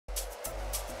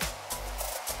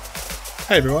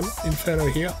Hey everyone, Inferno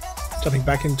here, jumping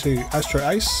back into Astro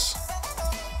Ace,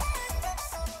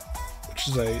 which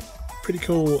is a pretty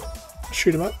cool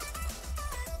shoot 'em up,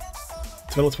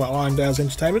 developed by Irondales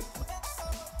Entertainment.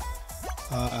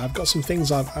 I've got some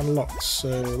things I've unlocked,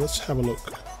 so let's have a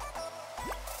look.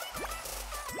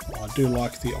 I do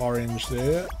like the orange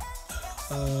there.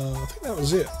 I think that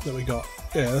was it that we got.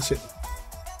 Yeah, that's it.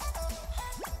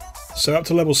 So up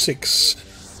to level 6.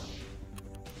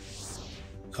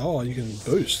 Oh, you can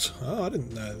boost. Oh, I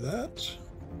didn't know that.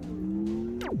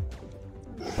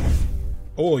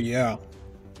 Oh, yeah.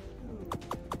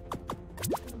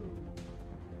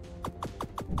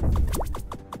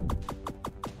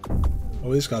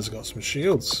 Oh, these guys have got some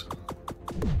shields.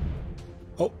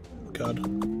 Oh, God.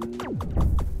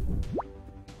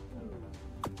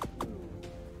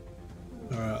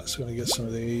 Alright, so we're going to get some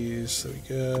of these. There we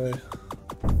go.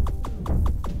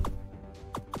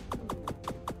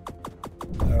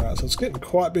 Alright, so it's getting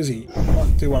quite busy. I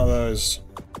might do one of those.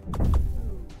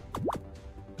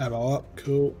 Ammo up,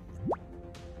 cool.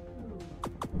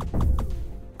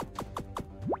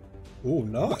 Oh,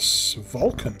 nice.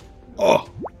 Vulcan. Oh!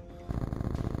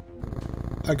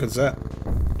 How good's that?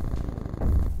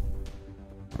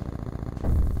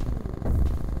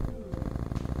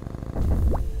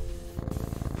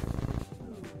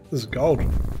 This is gold.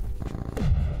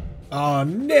 Oh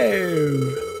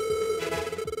no!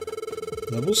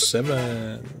 Level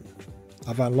 7.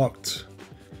 I've unlocked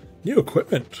new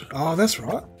equipment. Oh, that's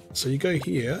right. So you go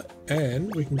here,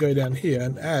 and we can go down here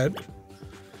and add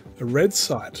a red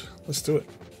sight. Let's do it.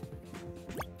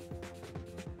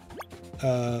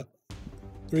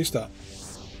 Restart.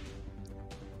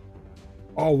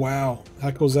 Oh wow,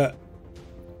 how cool is that?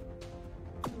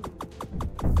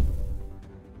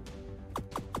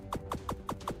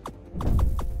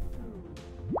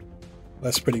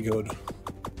 That's pretty good.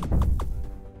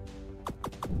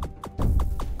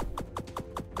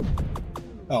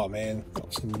 Oh man,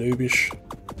 that's noobish.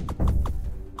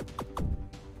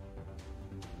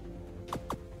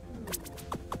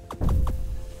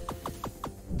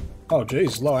 Oh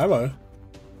geez, low ammo.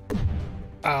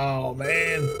 Oh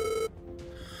man.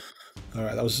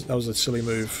 Alright, that was a silly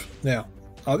move. Now,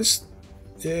 oh this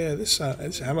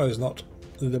ammo is not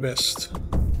the best.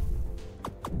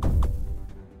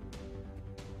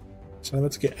 So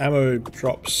let's get ammo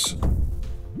drops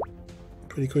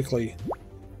pretty quickly.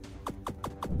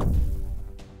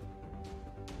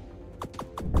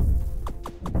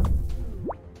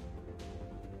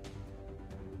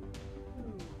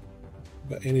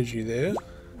 Got energy there.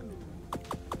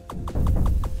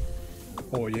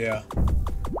 Oh yeah.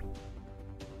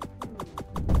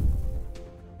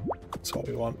 That's what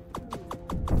we want.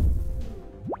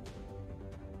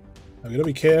 I'm gonna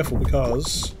be careful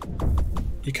because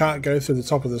you can't go through the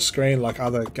top of the screen like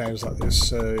other games like this,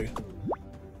 so...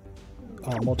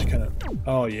 Oh, multi-cannon.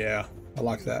 Oh yeah, I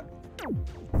like that.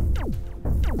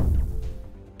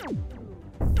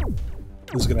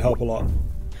 This is gonna help a lot.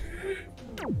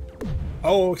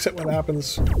 Oh, except when it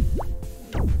happens.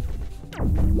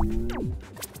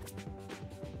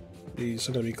 These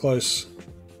are going to be close.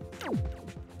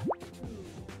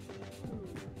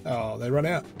 Oh, they run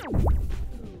out.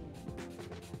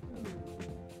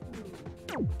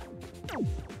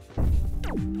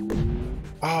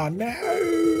 Oh no!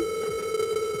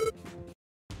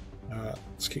 Alright,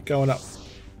 let's keep going up.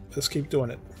 Let's keep doing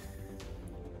it.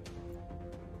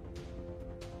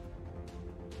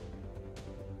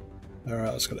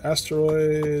 Alright, let's go to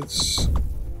asteroids,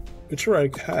 which are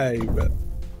okay, but...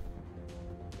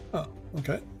 Oh,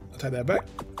 okay. I'll take that back.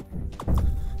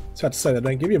 It's hard to say they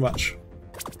don't give you much.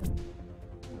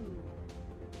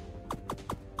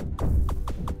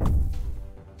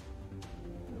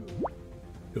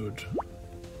 Good.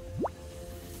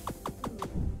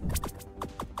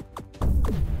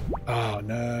 Oh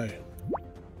no.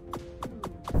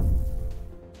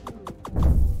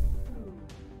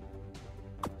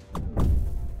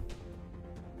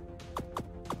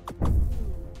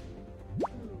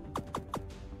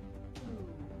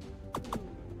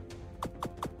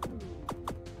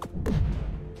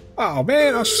 Oh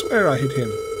man, I swear I hit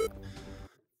him.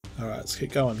 Alright, let's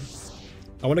keep going.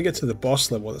 I want to get to the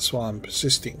boss level, that's why I'm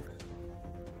persisting.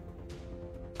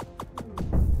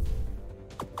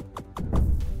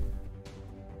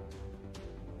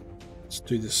 Let's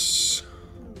do this.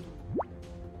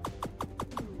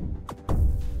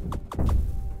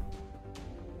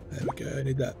 There we go,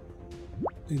 need that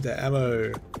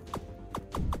ammo.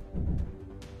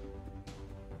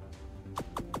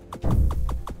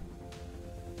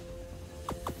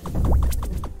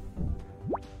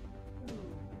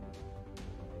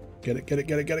 Get it, get it,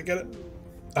 get it, get it, get it.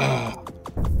 Ah.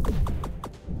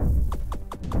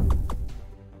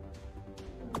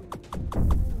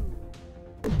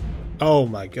 Oh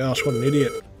my gosh, what an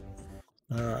idiot.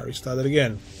 Alright, restart it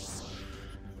again.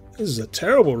 This is a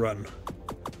terrible run.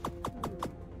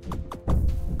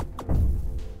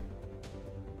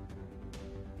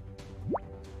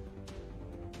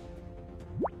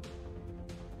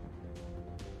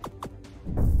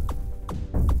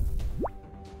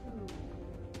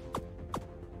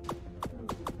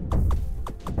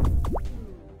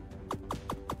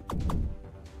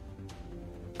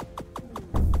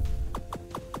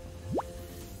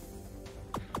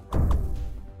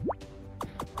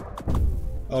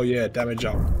 Oh yeah, damage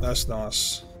up. That's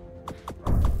nice.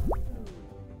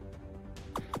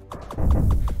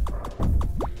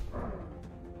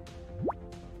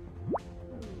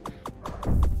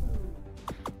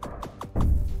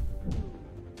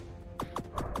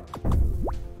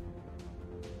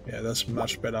 Yeah, that's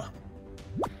much better.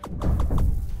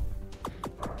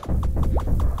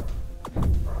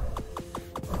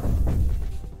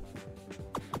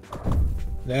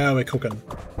 Now we're cooking.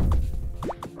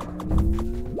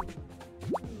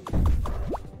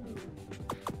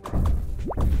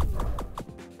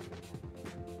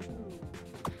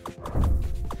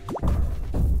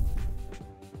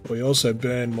 We also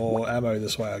burn more ammo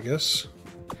this way, I guess.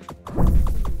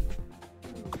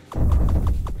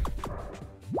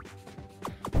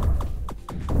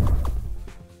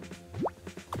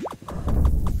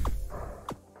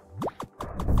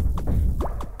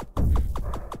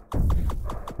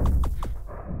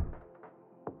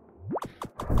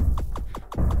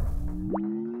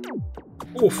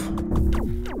 Oof.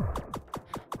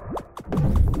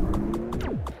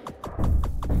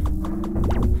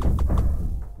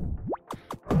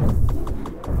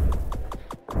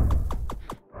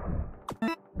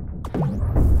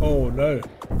 Oh no.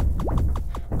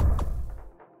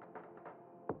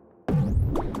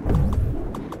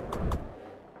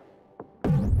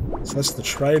 So that's the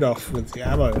trade-off with the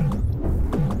ammo.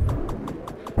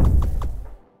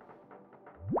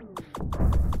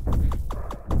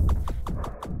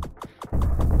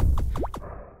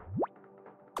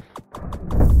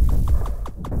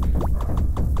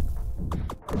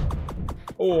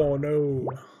 Oh no.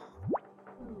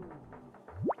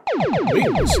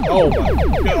 Wings. Oh my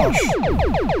gosh.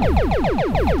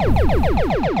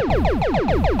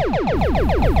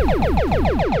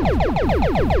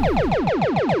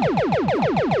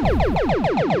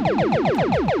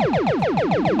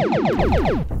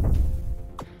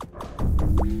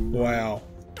 Wow.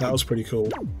 That was pretty cool.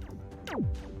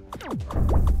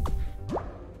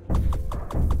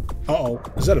 Uh-oh.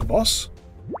 Is that a boss?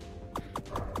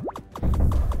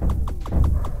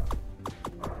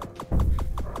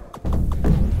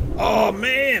 Oh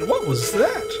man, what was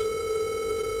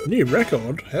that? New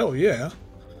record? Hell yeah.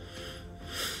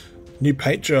 New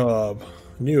paint job.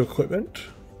 New equipment.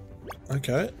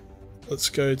 Okay. Let's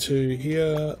go to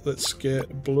here. Let's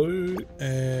get blue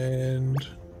and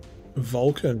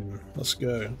Vulcan. Let's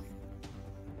go.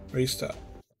 Restart.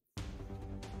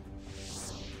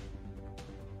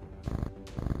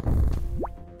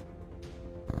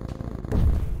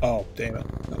 Oh, damn it.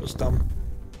 That was dumb.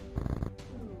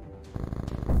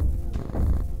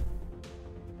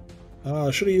 Oh,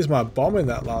 I should have used my bomb in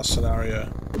that last scenario.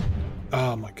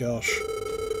 Oh my gosh.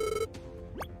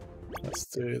 Let's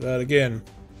do that again.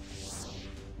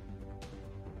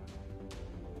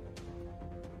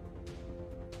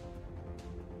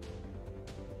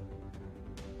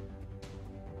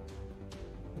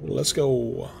 Let's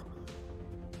go.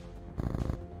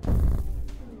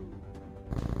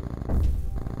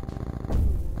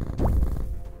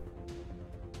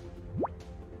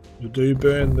 You do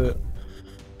burn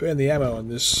the ammo on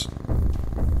this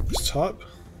type.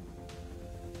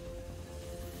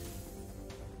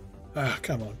 Ah,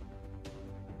 come on.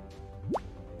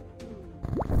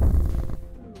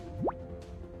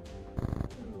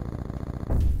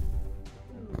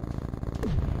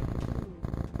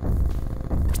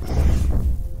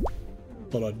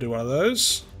 Thought I'd do one of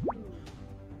those.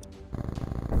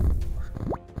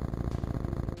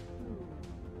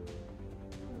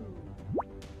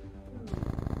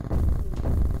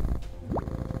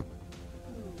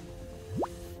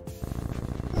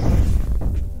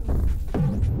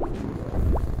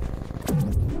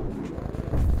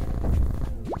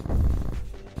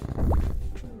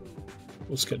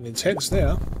 It's getting intense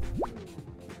now.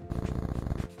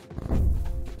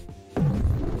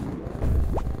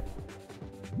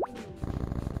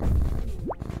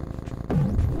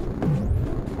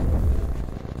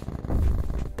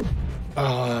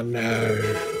 Oh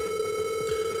no.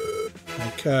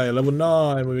 Okay, level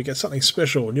 9, where we get something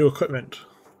special, new equipment.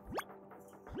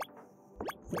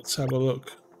 Let's have a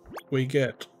look. We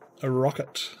get a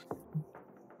rocket.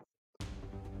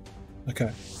 Okay.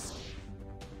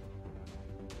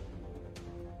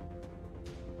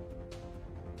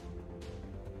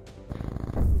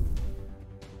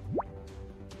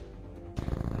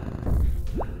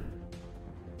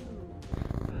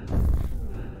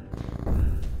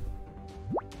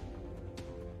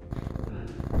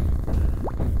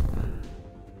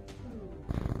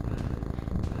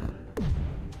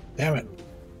 Damn it.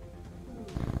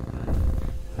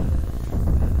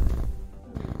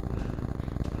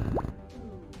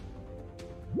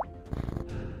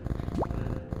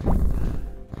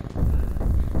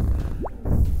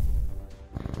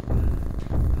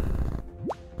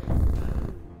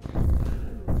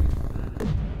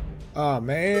 Ah,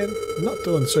 man, I'm not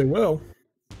doing so well.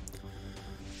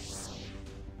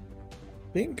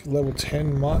 I think level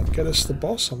 10 might get us the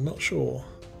boss, I'm not sure.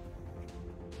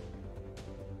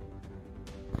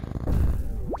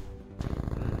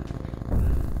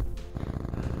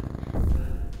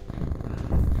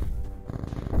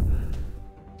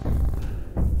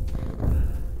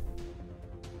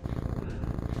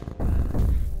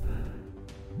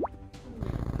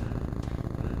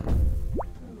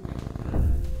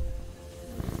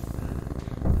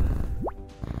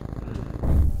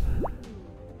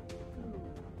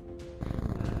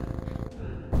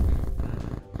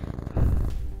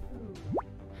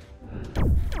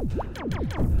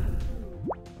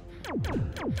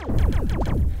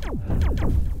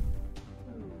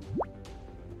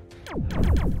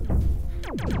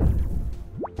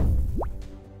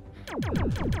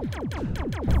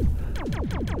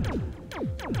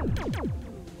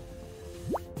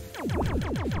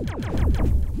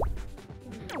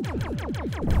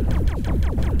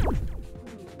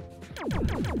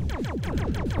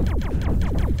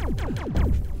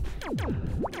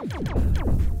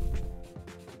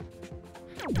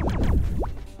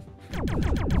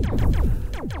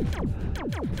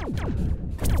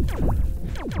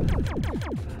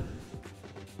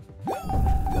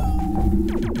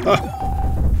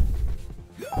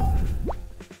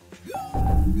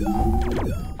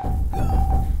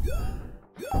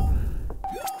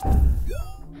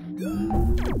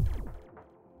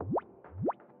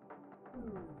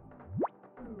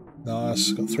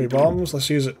 Nice, got 3 bombs, let's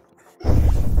use it.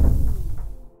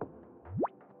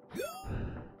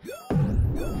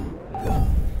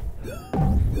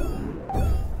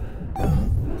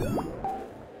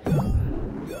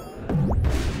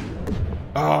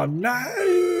 Oh no!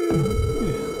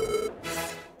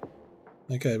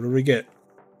 Okay, what do we get?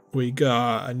 We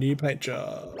got a new paint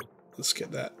job. Let's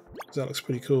get that. That looks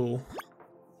pretty cool.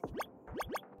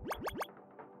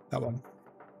 That one.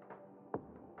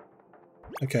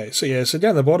 Okay, so yeah, so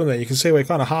down the bottom there, you can see we're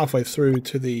kind of halfway through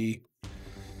to the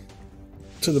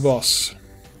boss.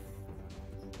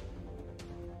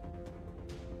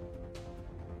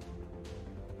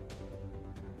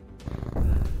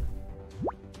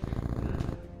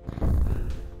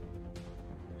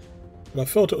 But I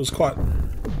felt it was quite...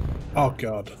 Oh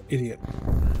god, idiot.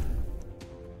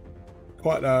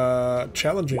 Quite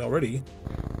challenging already.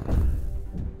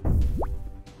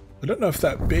 I don't know if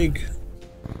that big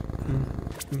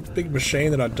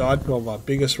machine that I died to on my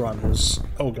biggest run was,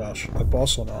 oh gosh, a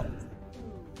boss or not.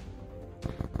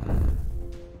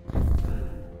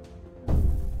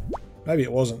 Maybe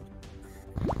it wasn't.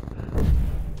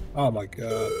 Oh my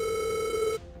god.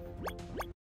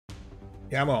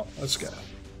 Come on, let's go.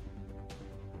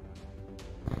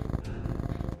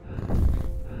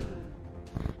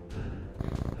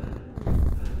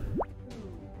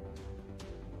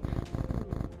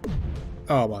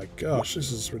 Oh my gosh,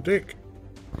 this is ridiculous.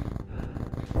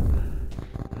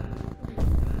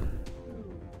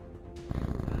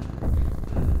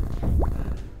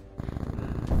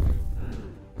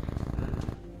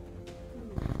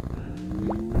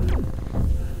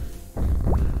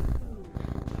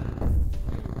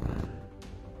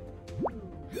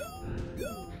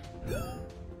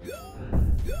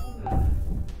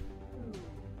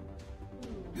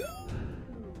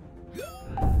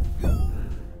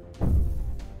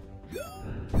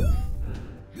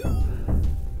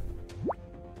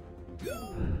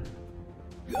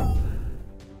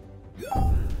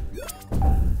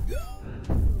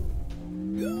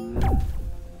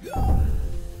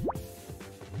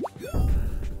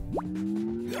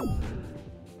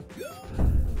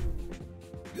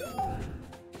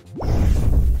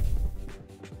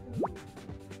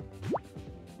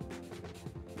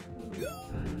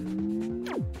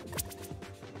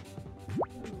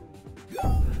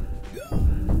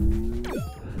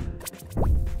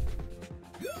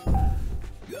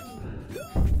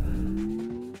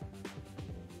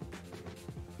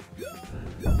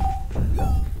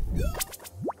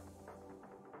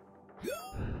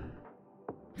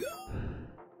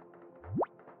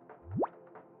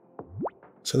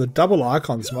 So the double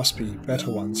icons must be better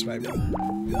ones, maybe.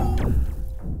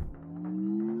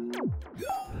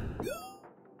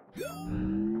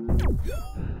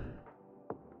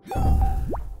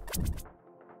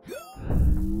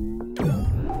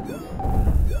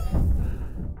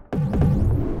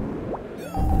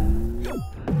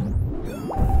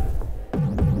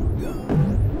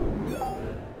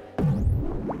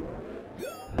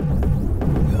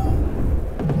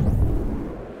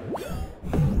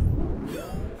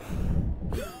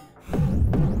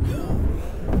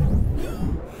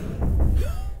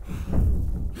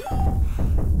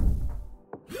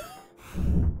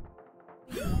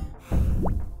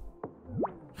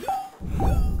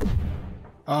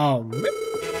 Oh, man.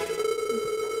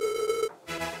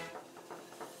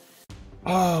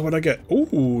 Oh, what'd I get?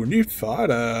 Ooh, new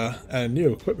fighter and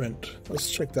new equipment.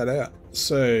 Let's check that out.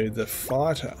 So, the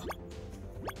fighter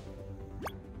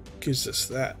gives us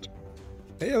that.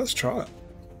 Yeah, let's try it.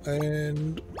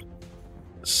 And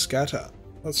scatter.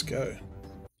 Let's go.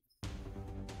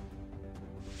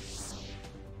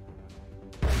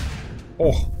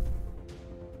 Oh.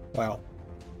 Wow.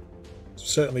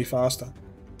 Certainly faster.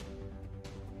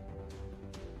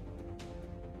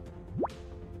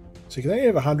 So you can only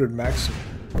have 100 maximum.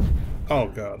 Oh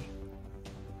god.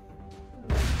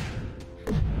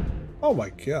 Oh my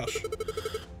gosh.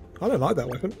 I don't like that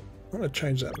weapon. I'm going to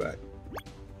change that back.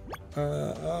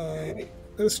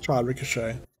 Let's try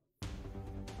Ricochet.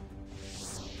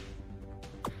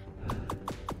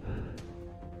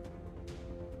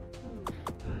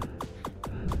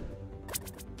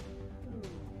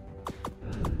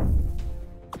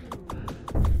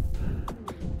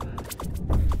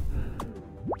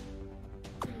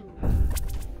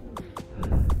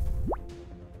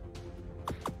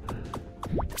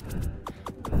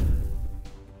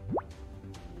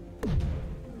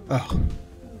 Oh.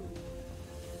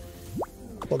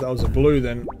 Thought that was a blue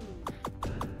then.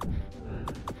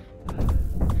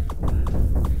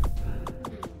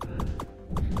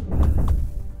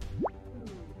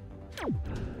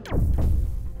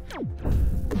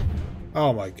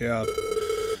 Oh my god.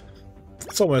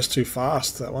 It's almost too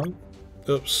fast, that one.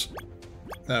 Oops.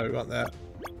 No, we want that.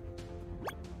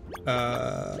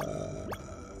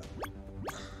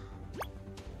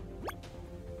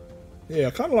 Yeah,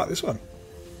 I kind of like this one.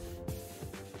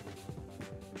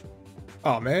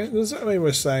 Oh man, does that mean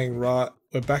we're saying, right,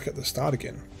 we're back at the start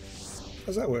again? How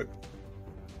does that work?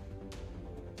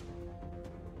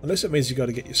 Unless it means you got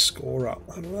to get your score up.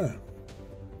 I don't know.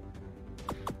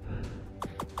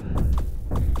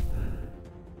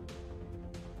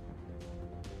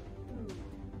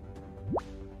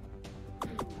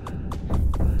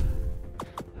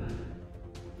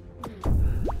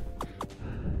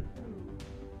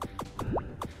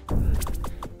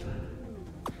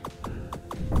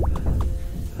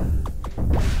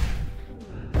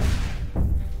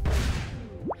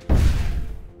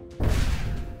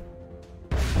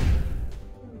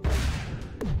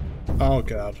 Oh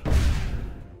god.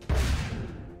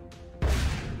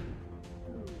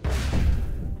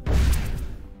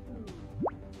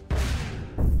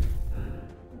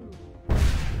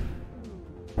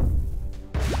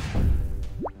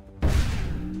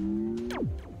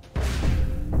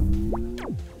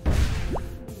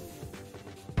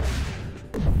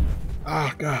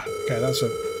 Ah, god. Okay, that's a...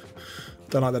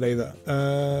 Don't like that either.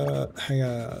 Hang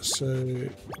on. So...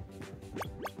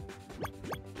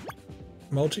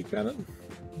 Multi-cannon?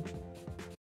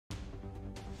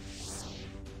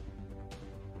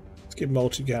 Let's give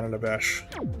multi-cannon a bash.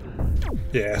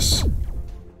 Yes.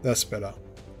 That's better.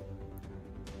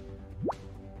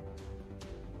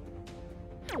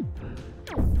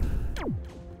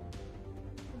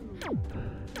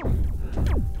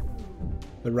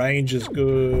 The range is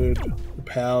good. The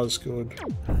power's good.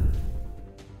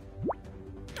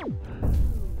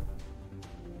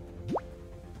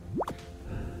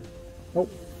 Oh,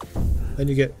 then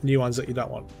you get new ones that you don't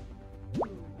want.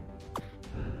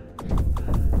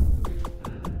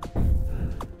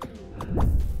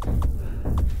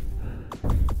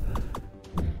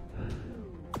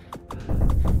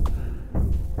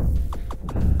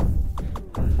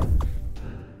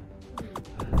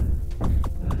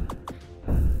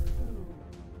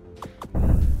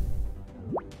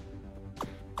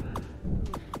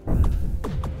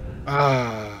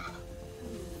 Ah.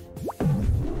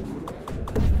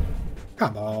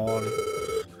 Come on.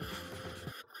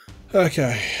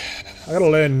 Okay. I gotta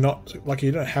learn not to, like,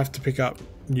 you don't have to pick up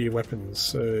new weapons,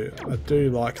 so I do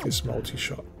like this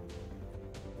multi-shot.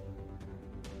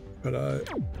 But I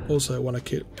also want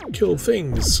to kill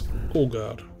things. Oh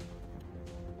god.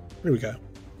 Here we go.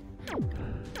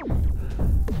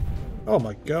 Oh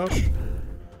my gosh.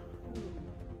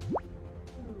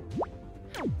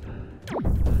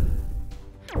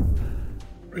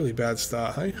 Really bad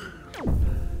start, hey?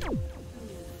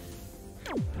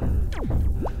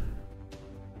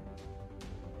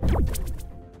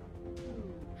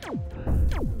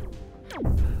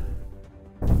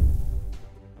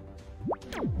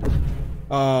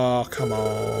 Oh, come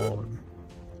on.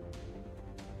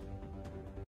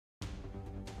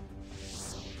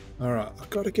 Alright, I've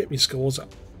got to get my scores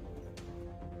up.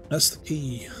 That's the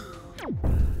key.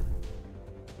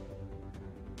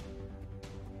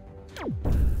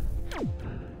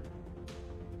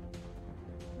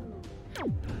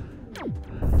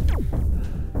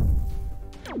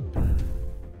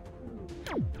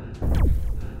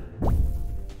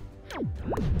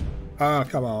 Ah,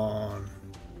 come on.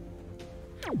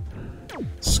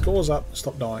 Scores up,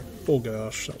 stop dying. Oh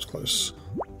gosh, that was close.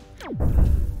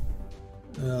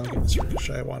 I'll get this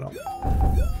ricochet, why not?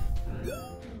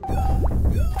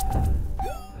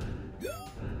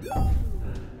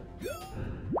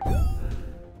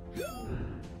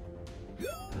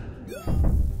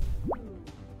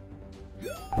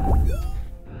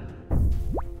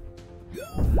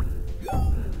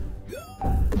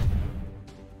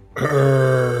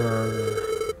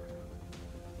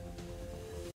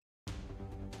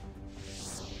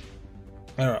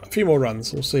 Alright, a few more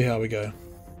runs, we'll see how we go.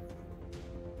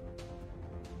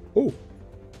 Oh,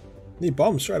 need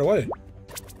bombs straight away.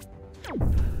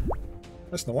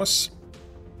 That's nice.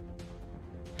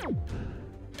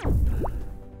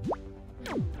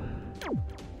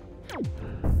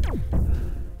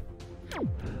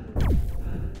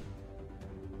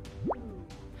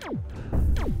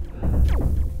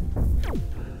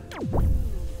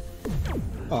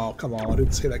 Oh, come on, I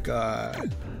didn't see that guy.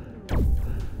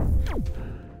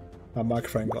 My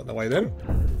microphone got in the way then.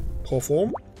 Poor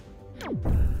form.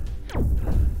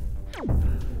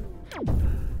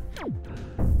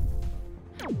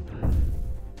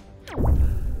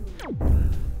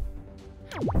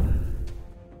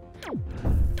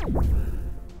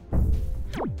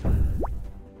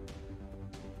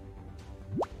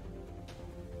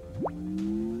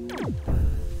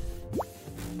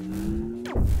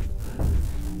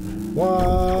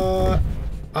 What?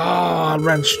 Ah, I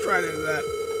ran straight into that.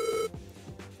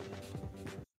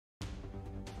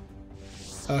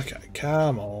 Okay,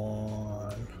 come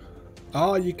on.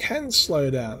 Oh, you can slow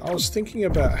down. I was thinking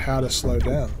about how to slow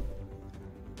down.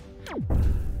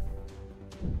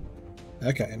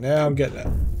 Okay, now I'm getting it.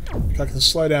 I can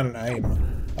slow down and aim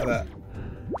like that.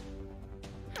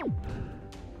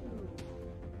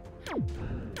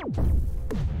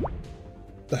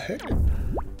 The heck?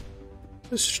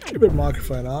 This stupid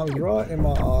microphone arm is right in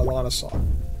my eye line of sight.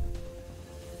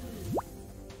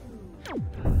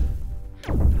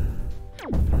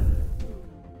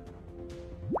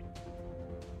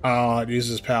 Oh, it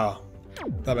uses power.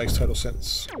 That makes total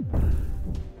sense.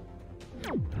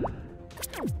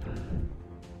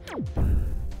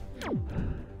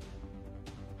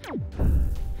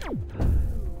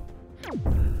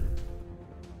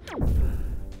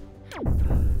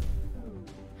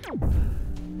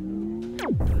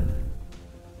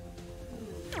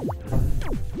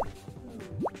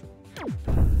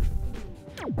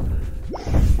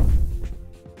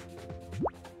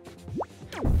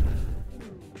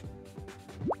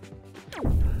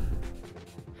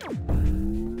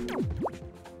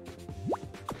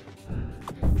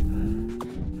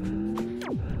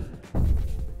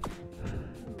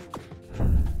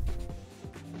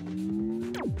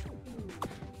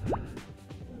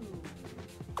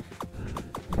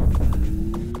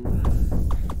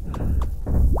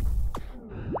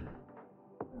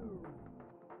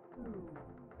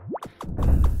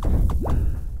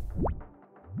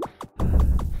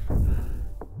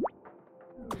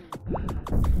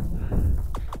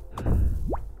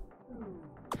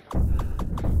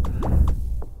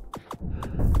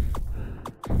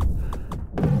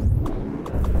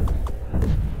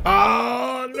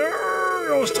 Ah, no!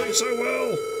 I was doing so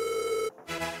well.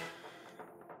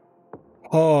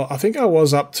 Oh, I think I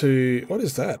was up to... What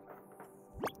is that?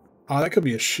 Oh, that could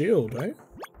be a shield, eh?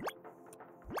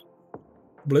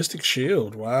 Ballistic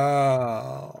shield.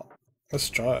 Wow. Let's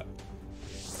try it.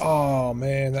 Oh,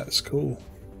 man, that's cool.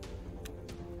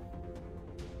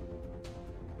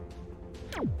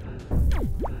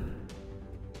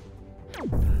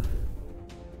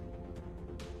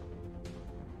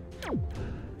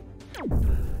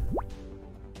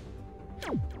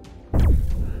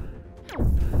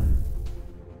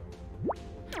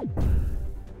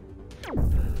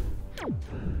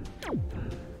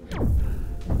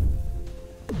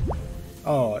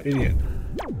 Oh, idiot.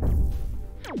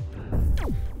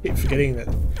 Keep forgetting that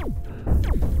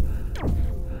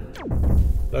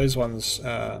those ones,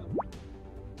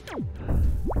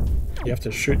 you have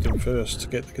to shoot them first to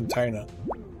get the container.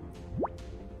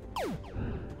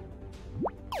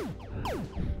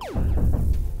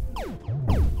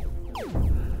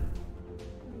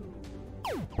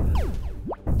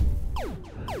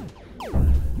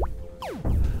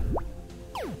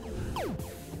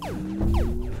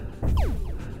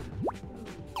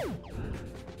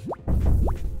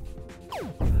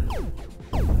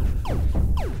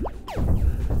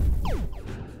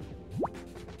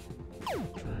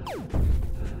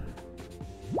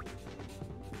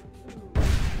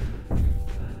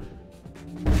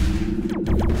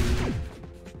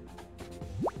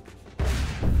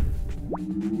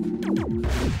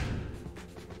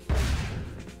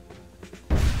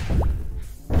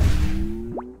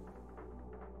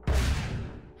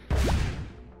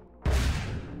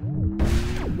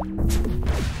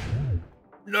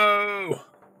 No!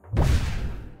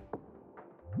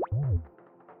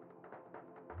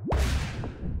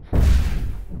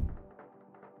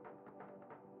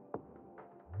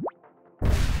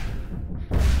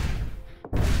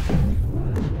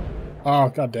 Oh,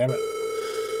 god damn it.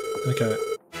 Okay.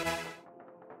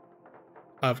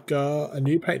 I've got a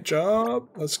new paint job.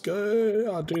 Let's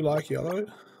go. I do like yellow.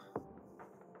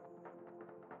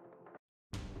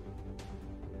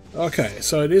 Okay,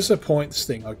 so it is a points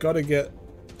thing. I've got to get...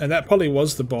 And that probably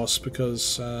was the boss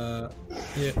because... yeah.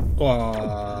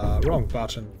 Oh, wrong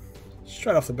button.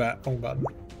 Straight off the bat, wrong button.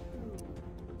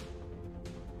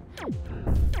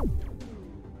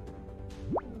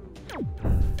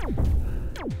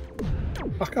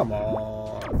 Oh, come on.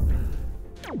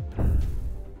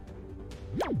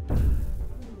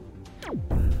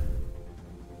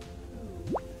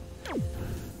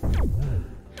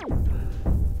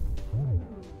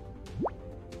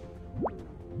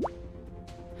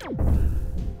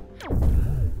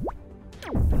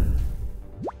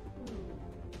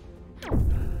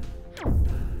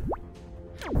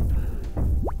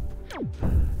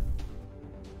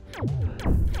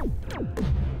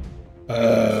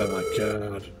 Oh my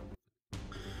god.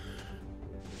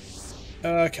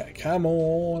 Okay, come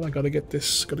on. I gotta get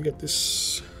this. Gotta get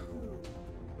this.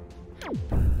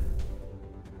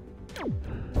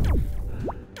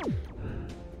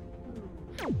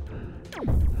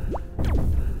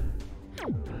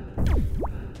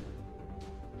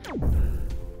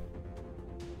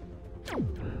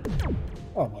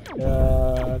 Oh my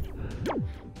god.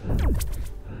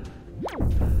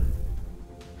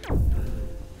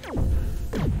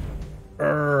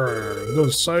 That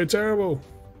was so terrible.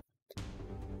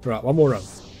 Right, one more run.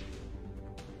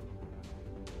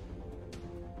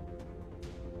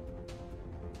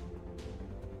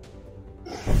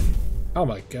 Oh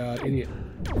my god, idiot.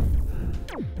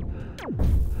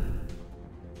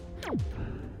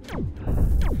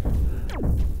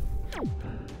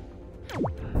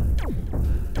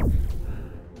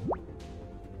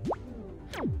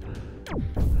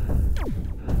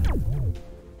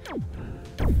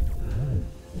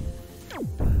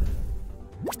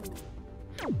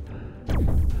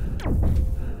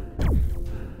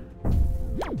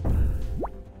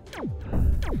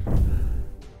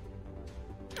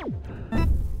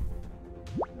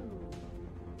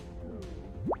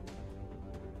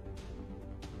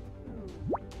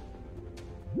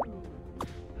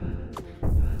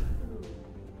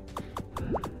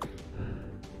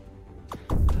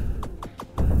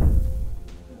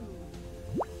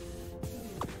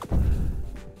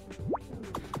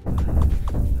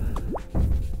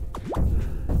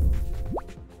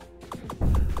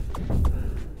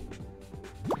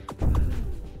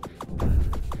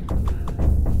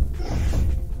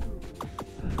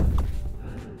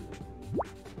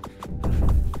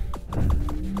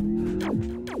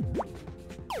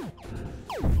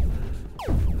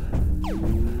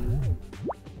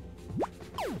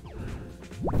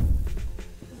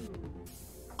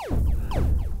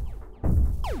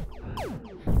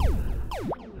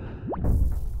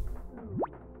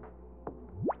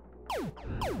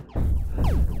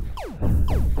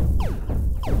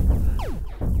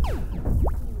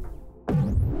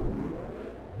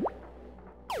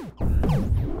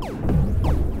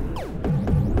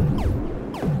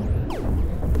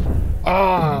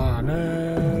 Ah,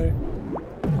 no.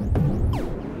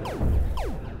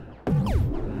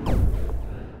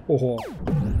 Oh.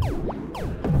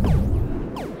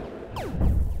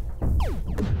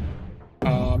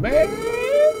 Ah, man.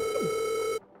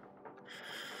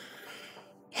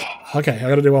 Okay, I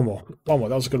gotta do one more. One more.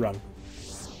 That was a good run.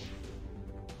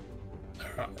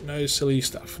 Alright, no silly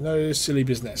stuff. No silly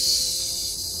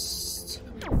business.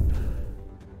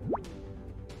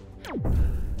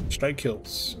 straight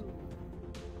kills.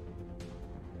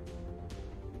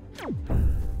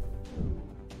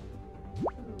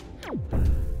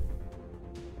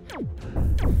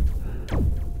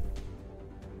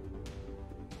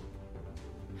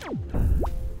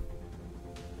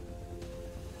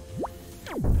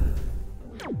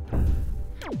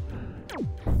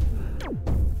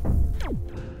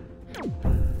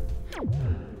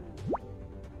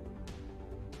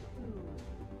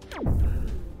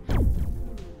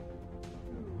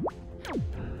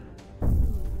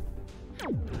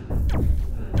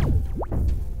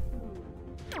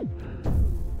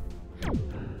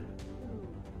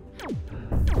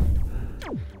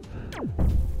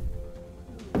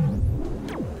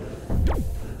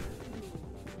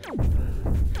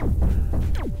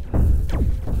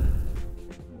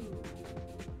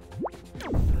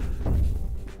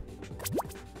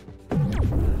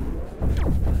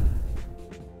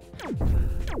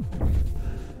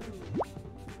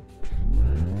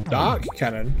 Dark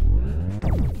cannon?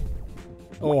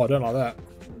 Oh, I don't like that.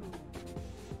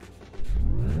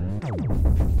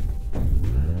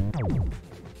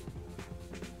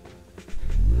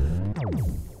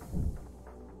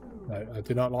 No, I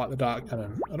do not like the dark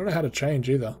cannon. I don't know how to change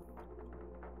either.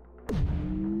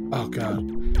 Oh god.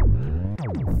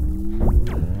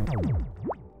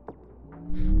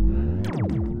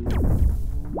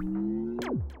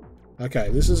 Okay,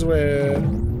 this is where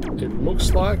it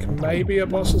looks like maybe a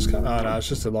boss is coming. Oh no, it's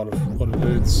just a lot of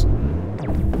dudes.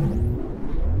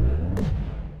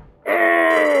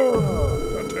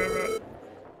 Oh, God damn it.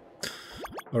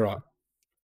 Alright,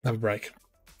 have a break.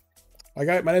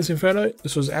 Okay, my name's Inferno.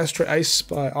 This was Astro Ace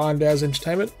by Irondales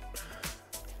Entertainment.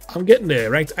 I'm getting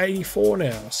there, ranked 84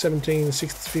 now.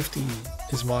 17,650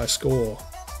 is my score.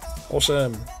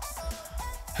 Awesome.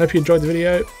 Hope you enjoyed the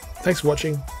video. Thanks for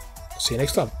watching. See you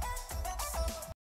next time.